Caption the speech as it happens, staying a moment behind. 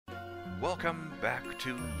welcome back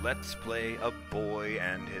to Let's Play A Boy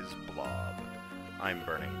and His Blob. I'm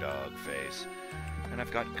BurningDogFace, and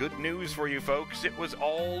I've got good news for you folks. It was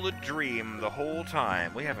all a dream the whole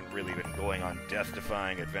time. We haven't really been going on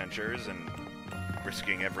death-defying adventures and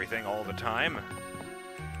risking everything all the time.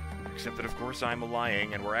 Except that, of course, I'm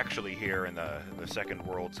lying, and we're actually here in the Second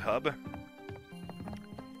World's hub.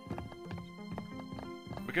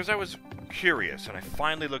 Because I was curious, and I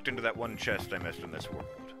finally looked into that one chest I missed in this world.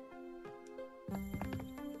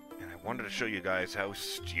 And I wanted to show you guys how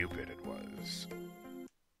stupid it was.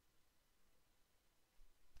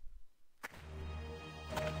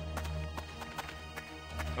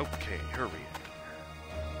 Okay, hurry.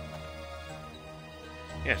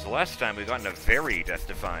 Yes, the last time we got in a very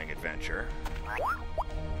death-defying adventure,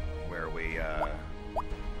 where we,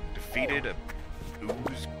 defeated a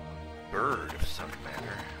ooze bird of some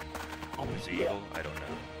manner. Ooze eagle? I don't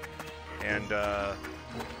know. And, there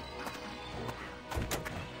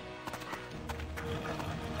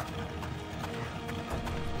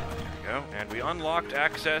we go. And we unlocked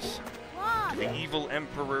access to the evil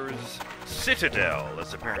Emperor's Citadel.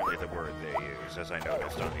 That's apparently the word they use, as I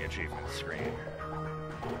noticed on the achievement screen.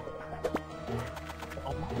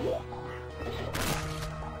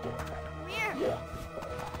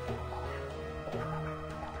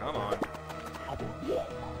 Come on.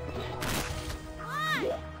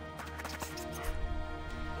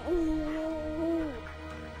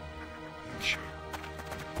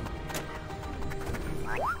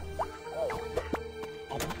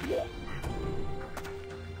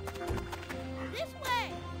 This way.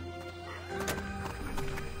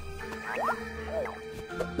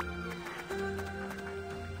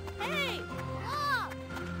 Hey, Blob!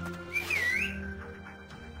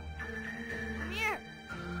 Come here.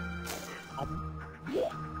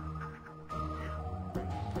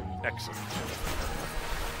 Excellent.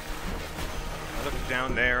 I looked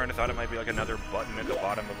down there and I thought it might be like another button at the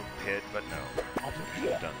bottom of a pit, but no. I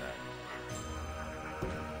should have done that.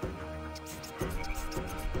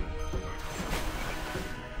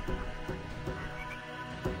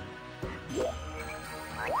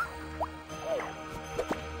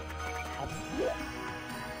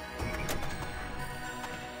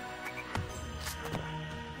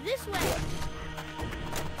 This way.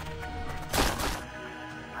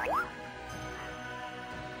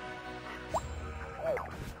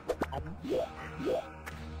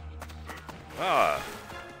 Ah.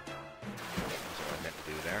 That's what I meant to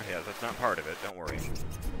do there. Yeah, that's not part of it. Don't worry.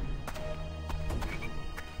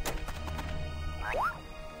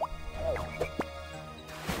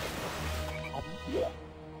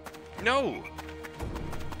 No!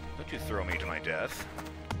 Don't you throw me to my death.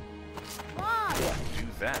 Blob. Do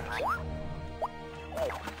that.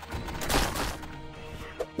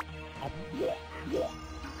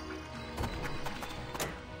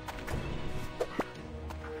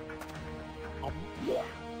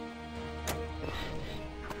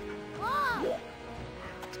 Blob.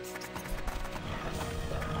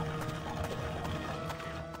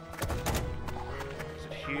 Is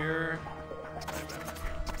it here?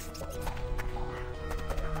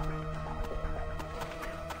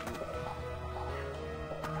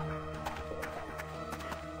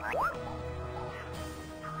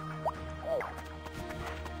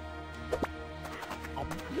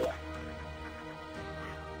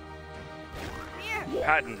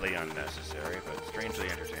 Patently unnecessary, but strangely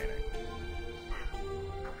entertaining.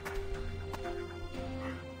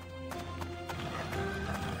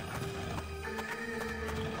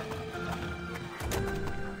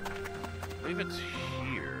 I believe it's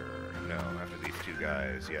here. No, after these two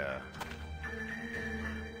guys, yeah.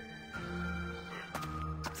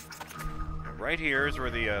 And right here is where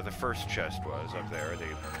the first chest was, up there.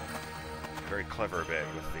 The very clever bit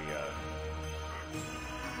with the,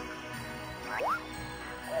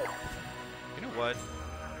 You know what?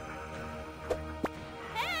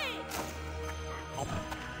 Hey.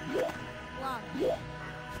 Blob.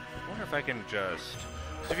 I wonder if I can just...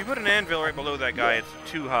 So if you put an anvil right below that guy, it's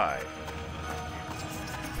too high.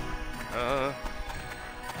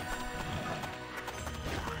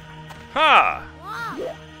 Ha!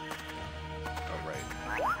 Blob. Oh, right.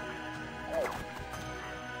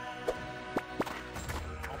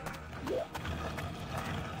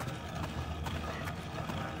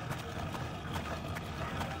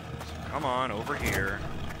 Come on, over here.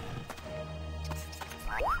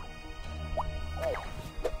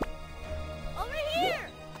 Over here.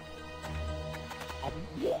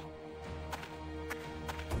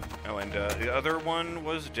 Oh, and the other one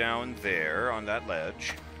was down there on that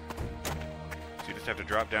ledge. So you just have to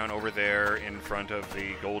drop down over there in front of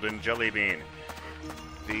the golden jelly bean.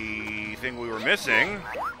 The thing we were missing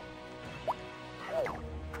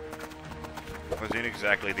was in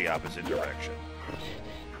exactly the opposite direction.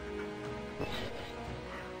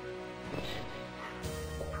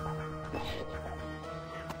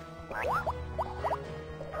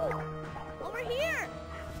 Over here!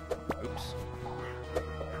 Oops.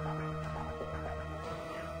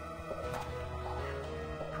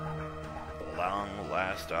 Long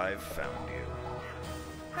last I've found you.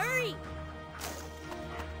 Hurry!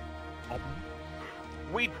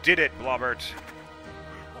 We did it, Blobert!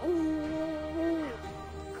 Ooh.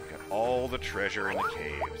 Got all the treasure in the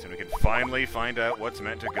caves, and we can finally find out what's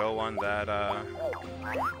meant to go on that, that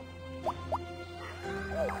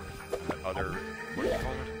other... what do you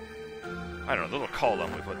call it? I don't know, the little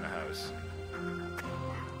column we put in the house.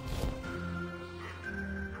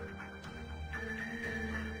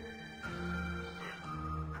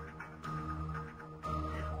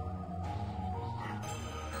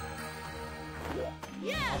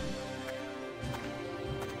 Yeah!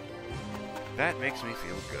 That makes me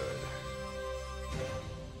feel good.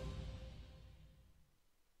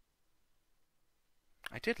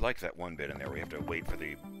 I did like that one bit in there where you have to wait for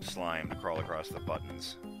the slime to crawl across the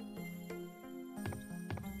buttons.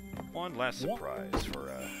 One last surprise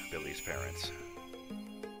for Billy's parents.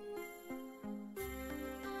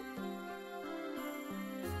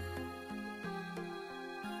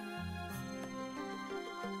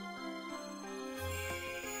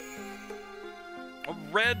 A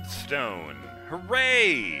redstone!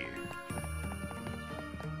 Hooray!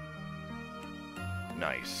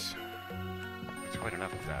 Nice. That's quite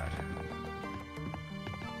enough of that.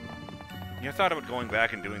 Yeah, I thought about going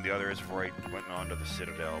back and doing the others before I went on to the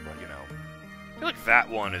Citadel, but, you know, I feel like that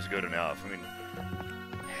one is good enough. I mean,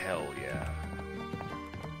 hell yeah.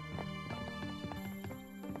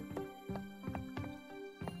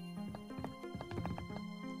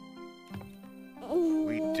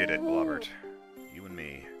 We did it, Blobert. You and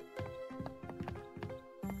me.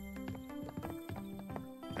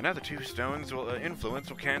 And now the two stones will influence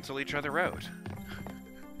will cancel each other out.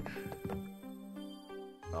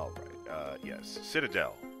 Alright, yes.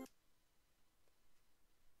 Citadel.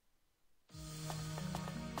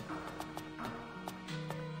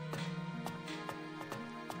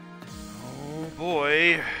 Oh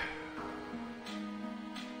boy.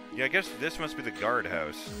 Yeah, I guess this must be the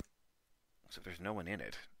guardhouse. Except there's no one in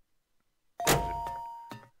it. Is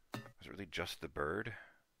it really just the bird?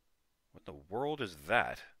 What in the world is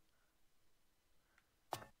that?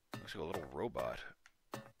 Looks like a little robot.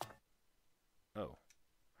 Oh.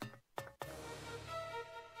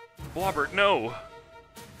 Blobert, no!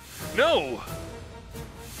 No!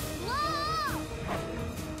 Blob!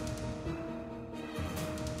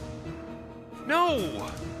 No!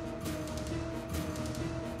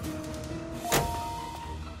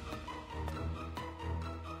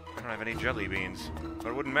 I don't have any jelly beans. But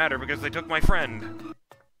it wouldn't matter because they took my friend.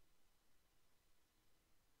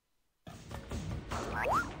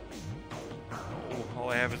 Oh, all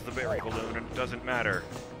I have is the berry balloon and it doesn't matter.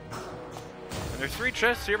 And there's 3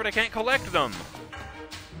 chests here, but I can't collect them.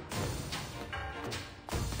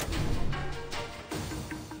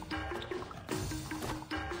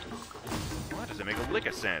 Well, that doesn't make a lick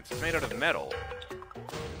of sense. It's made out of metal.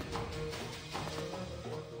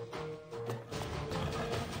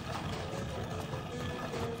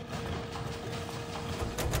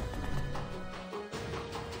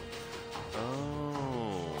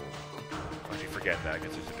 Forget that,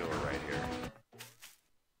 because there's a door right here.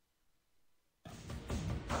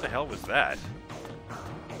 What the hell was that?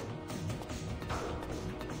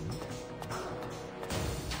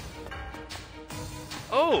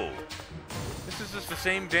 Oh! This is just the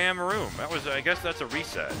same damn room. That was, I guess that's a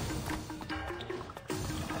reset.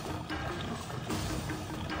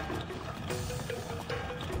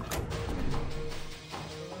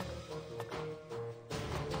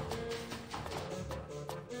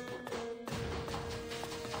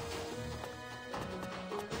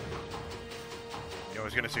 I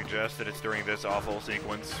was going to suggest that it's during this awful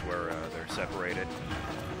sequence where they're separated,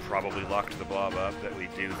 probably locked the Blob up, that we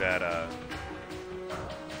do that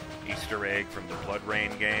Easter egg from the Blood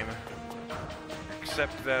Rain game.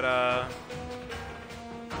 Except that,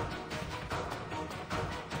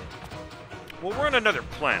 well, we're on another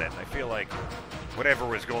planet. I feel like whatever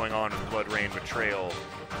was going on in the Blood Rain betrayal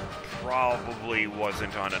probably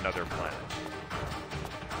wasn't on another planet.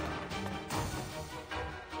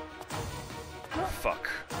 Fuck.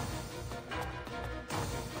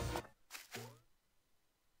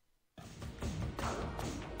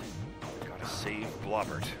 Gotta save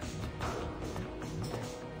Blobert.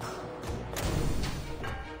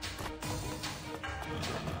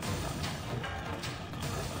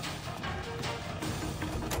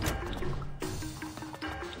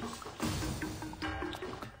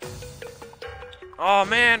 Oh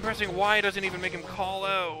man, pressing Y doesn't even make him call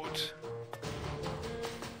out.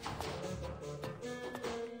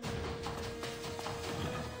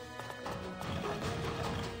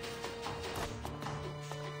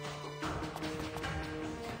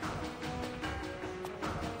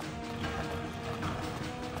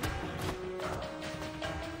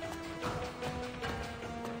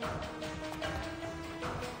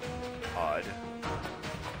 Odd.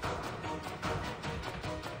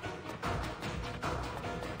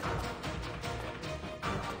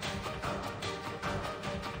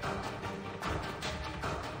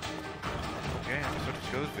 Okay, I guess I'll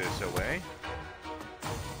just go this away.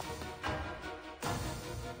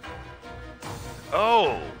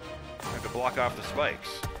 Oh! I have to block off the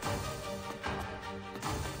spikes.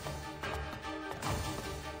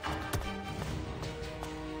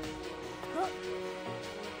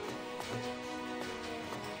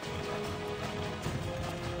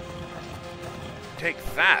 Take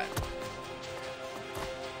that!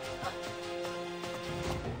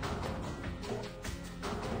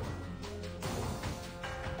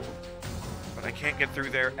 But I can't get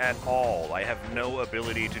through there at all. I have no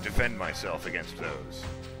ability to defend myself against those.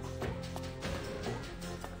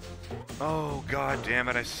 Oh, god damn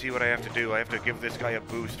it, I see what I have to do. I have to give this guy a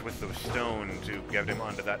boost with the stone to get him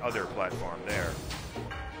onto that other platform there.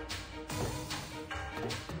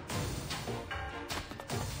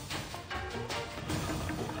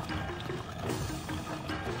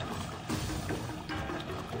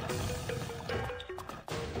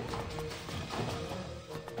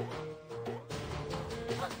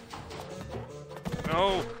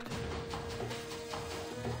 No!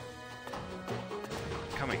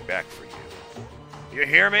 Coming back for you. You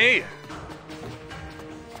hear me?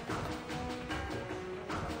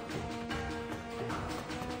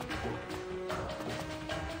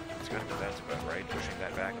 It's good, but that's about right. Pushing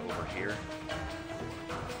that back over here.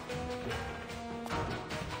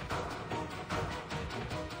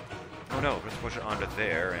 Oh no, let's push it onto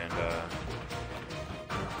there and,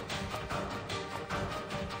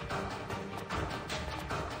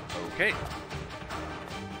 okay.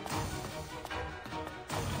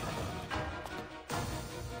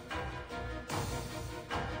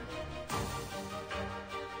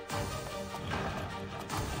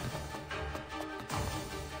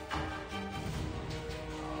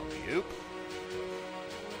 Alley-oop.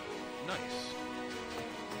 Nice.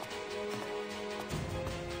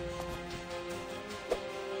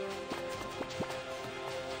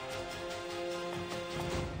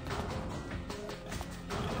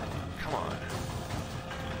 Come on.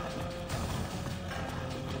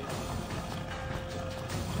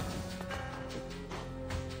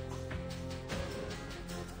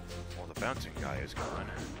 Well, the bouncing guy is gone.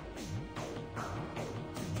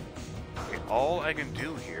 Okay, all I can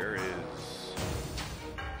do here is...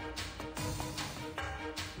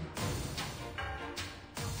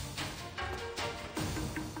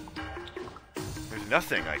 There's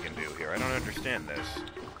nothing I can do here. I don't understand this.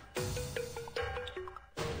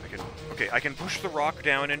 Okay, I can push the rock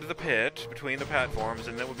down into the pit between the platforms,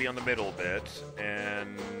 and that would be on the middle bit,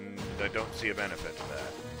 and I don't see a benefit to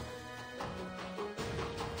that.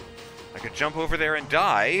 I could jump over there and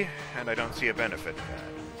die, and I don't see a benefit to that.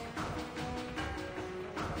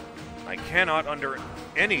 I cannot, under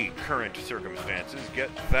any current circumstances, get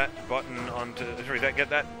that button onto... Sorry, get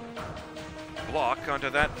that block onto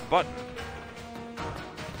that button.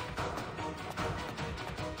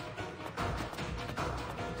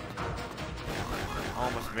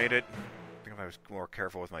 Almost made it. I think if I was more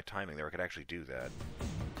careful with my timing there, I could actually do that.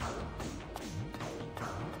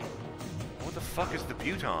 What the fuck is the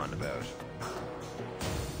buton about?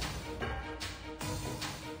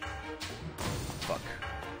 Fuck.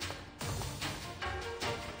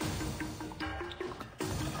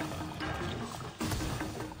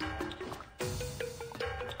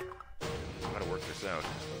 I gotta work this out.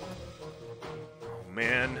 Oh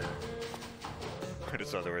man. I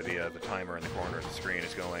just saw where the timer in the corner of the screen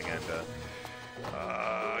is going, and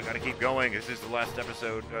I gotta keep going. This is the last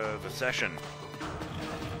episode of the session.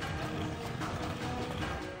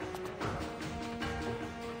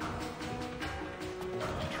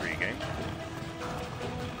 Intriguing.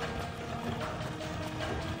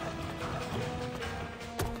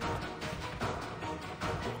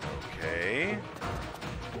 Okay.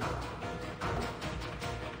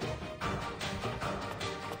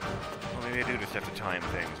 Maybe I do just have to time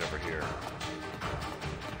things over here.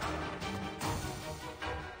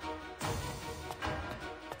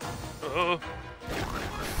 Oh!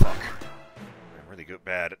 Fuck. I'm really good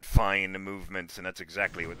bad at fine movements, and that's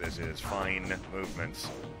exactly what this is. Fine movements.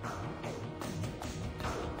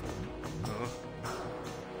 Oh.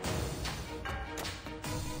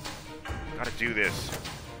 Gotta do this.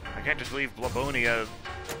 I can't just leave Blobonia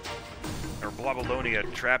or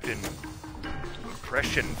Blobalonia trapped in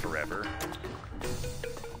impression forever.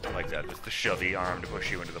 I like that. Just the shovey arm to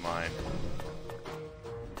push you into the mine.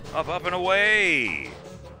 Up, up, and away!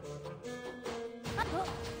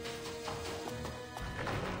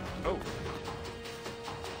 Oh.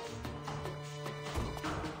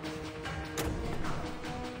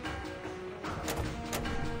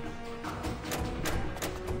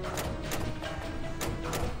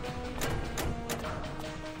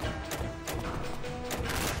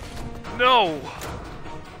 No!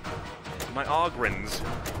 My Ogrins.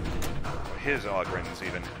 His Ogrins,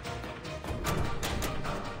 even.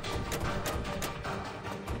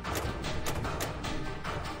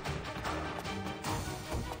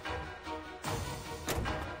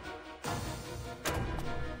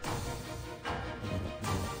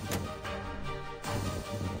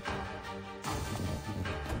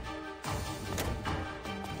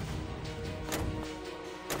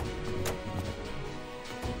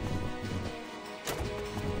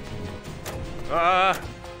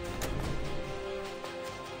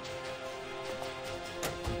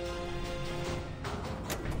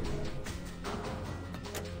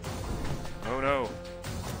 Oh no.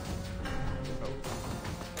 Oh.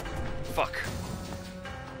 Fuck.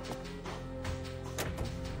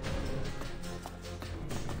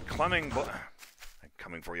 I'm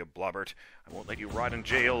coming for you, Blobert. I won't let you rot in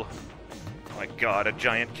jail. Oh my god, a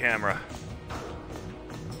giant camera.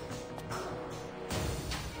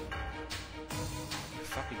 You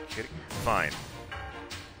fucking kidding? Fine.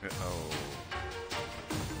 Oh.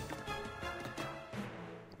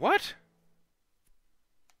 What?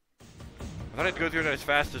 I thought I'd go through it as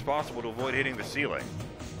fast as possible to avoid hitting the ceiling.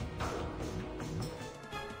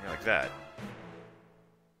 Yeah, like that.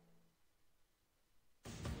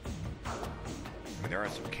 I mean, there are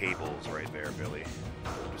some cables right there, Billy.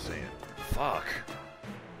 I'm just saying. Fuck.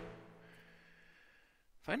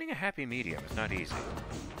 Finding a happy medium is not easy.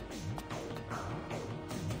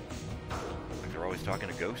 Like they're always talking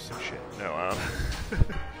to ghosts and shit. No,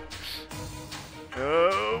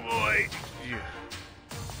 oh boy! Yeah.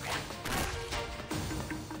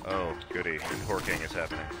 Oh, goody. Horking is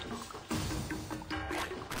happening.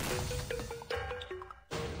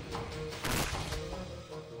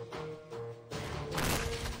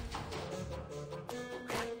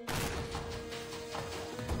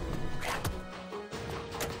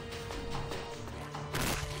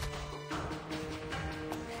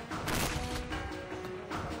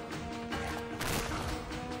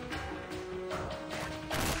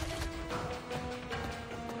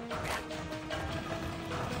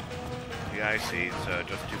 Yeah, I see. It's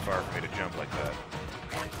just too far for me to jump like that.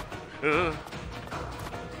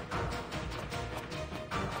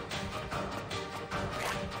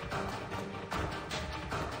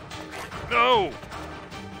 No!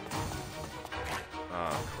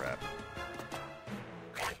 Oh, crap.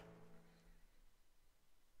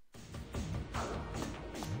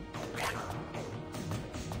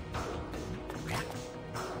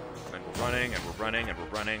 And we're running, and we're running, and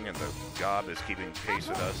we're running, and the gob is keeping pace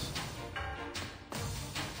with us.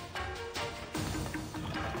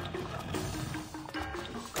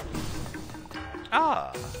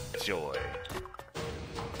 Ah, joy.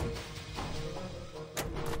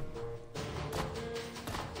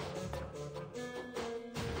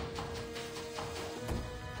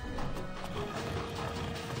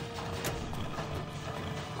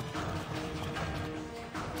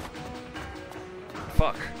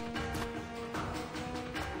 Fuck.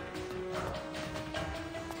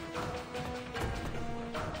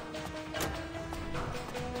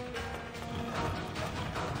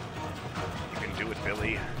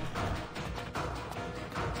 Billy. And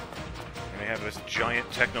they have this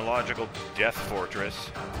giant technological death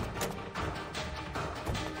fortress.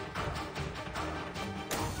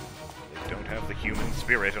 They don't have the human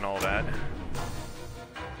spirit and all that.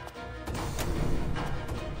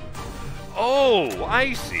 Oh,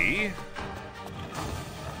 I see.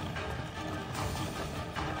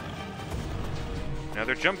 Now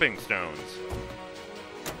they're jumping stones.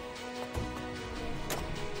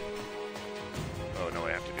 No,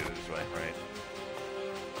 I have to do it this way, right?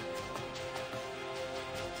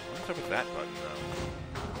 What's up with that button,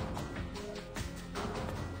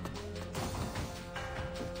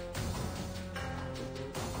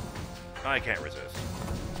 though? I can't resist.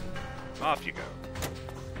 Off you go.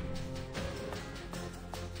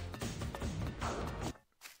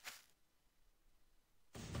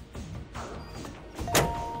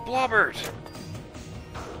 Blobert!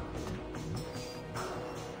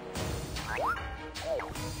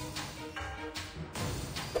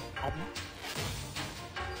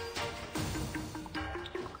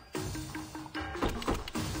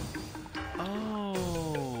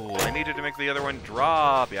 I needed to make the other one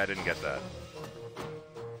drop. Yeah, I didn't get that.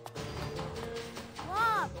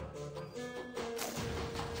 Blob.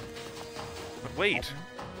 But wait.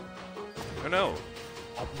 Oh no.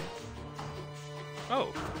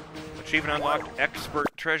 Oh. Achievement unlocked, Expert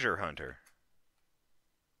Treasure Hunter.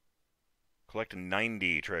 Collect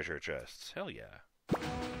 90 treasure chests. Hell yeah.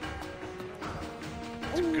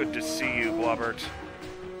 It's good to see you, Blobert.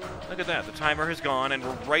 Look at that, the timer has gone, and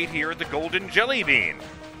we're right here at the Golden Jelly Bean.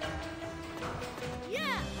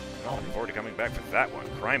 Yeah. Oh, I'm already coming back for that one.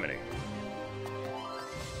 Criminy.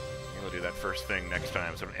 I'll do that first thing next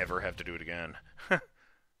time, so I don't ever have to do it again.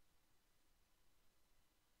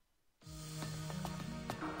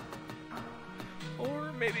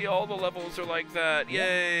 Or maybe all the levels are like that.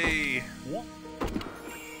 Yay! At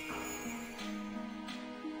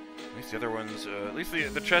least the other ones, at least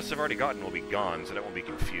the chests I've already gotten will be gone, so that won't be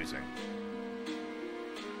confusing.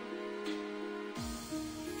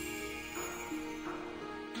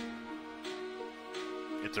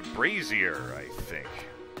 It's a brazier, I think.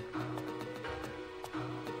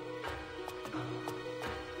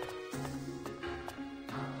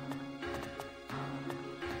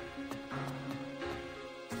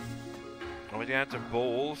 Oh yeah, it's a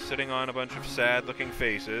bowl sitting on a bunch of sad-looking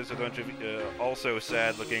faces, a bunch of also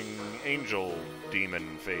sad-looking angel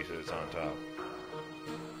demon faces on top.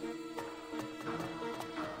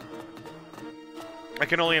 I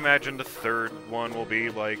can only imagine the third one will be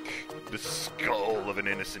like the skull of an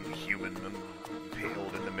innocent human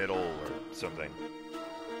impaled in the middle or something.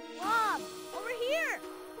 Blob, over here.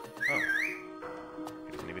 Oh.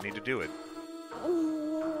 He doesn't even need to do it.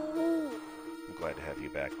 Ooh. I'm glad to have you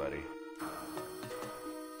back, buddy.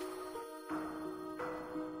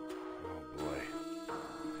 Oh boy.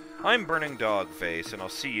 I'm BurningDogFace, and I'll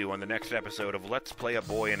see you on the next episode of Let's Play a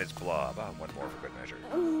Boy and His Blob. Ah, one more for good measure.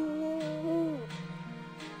 Ooh.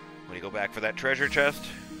 When you go back for that treasure chest,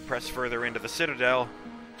 press further into the Citadel,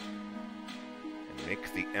 and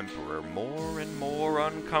make the Emperor more and more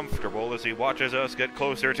uncomfortable as he watches us get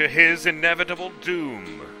closer to his inevitable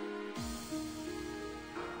doom.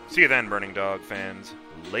 See you then, Burning Dog fans.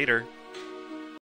 Later.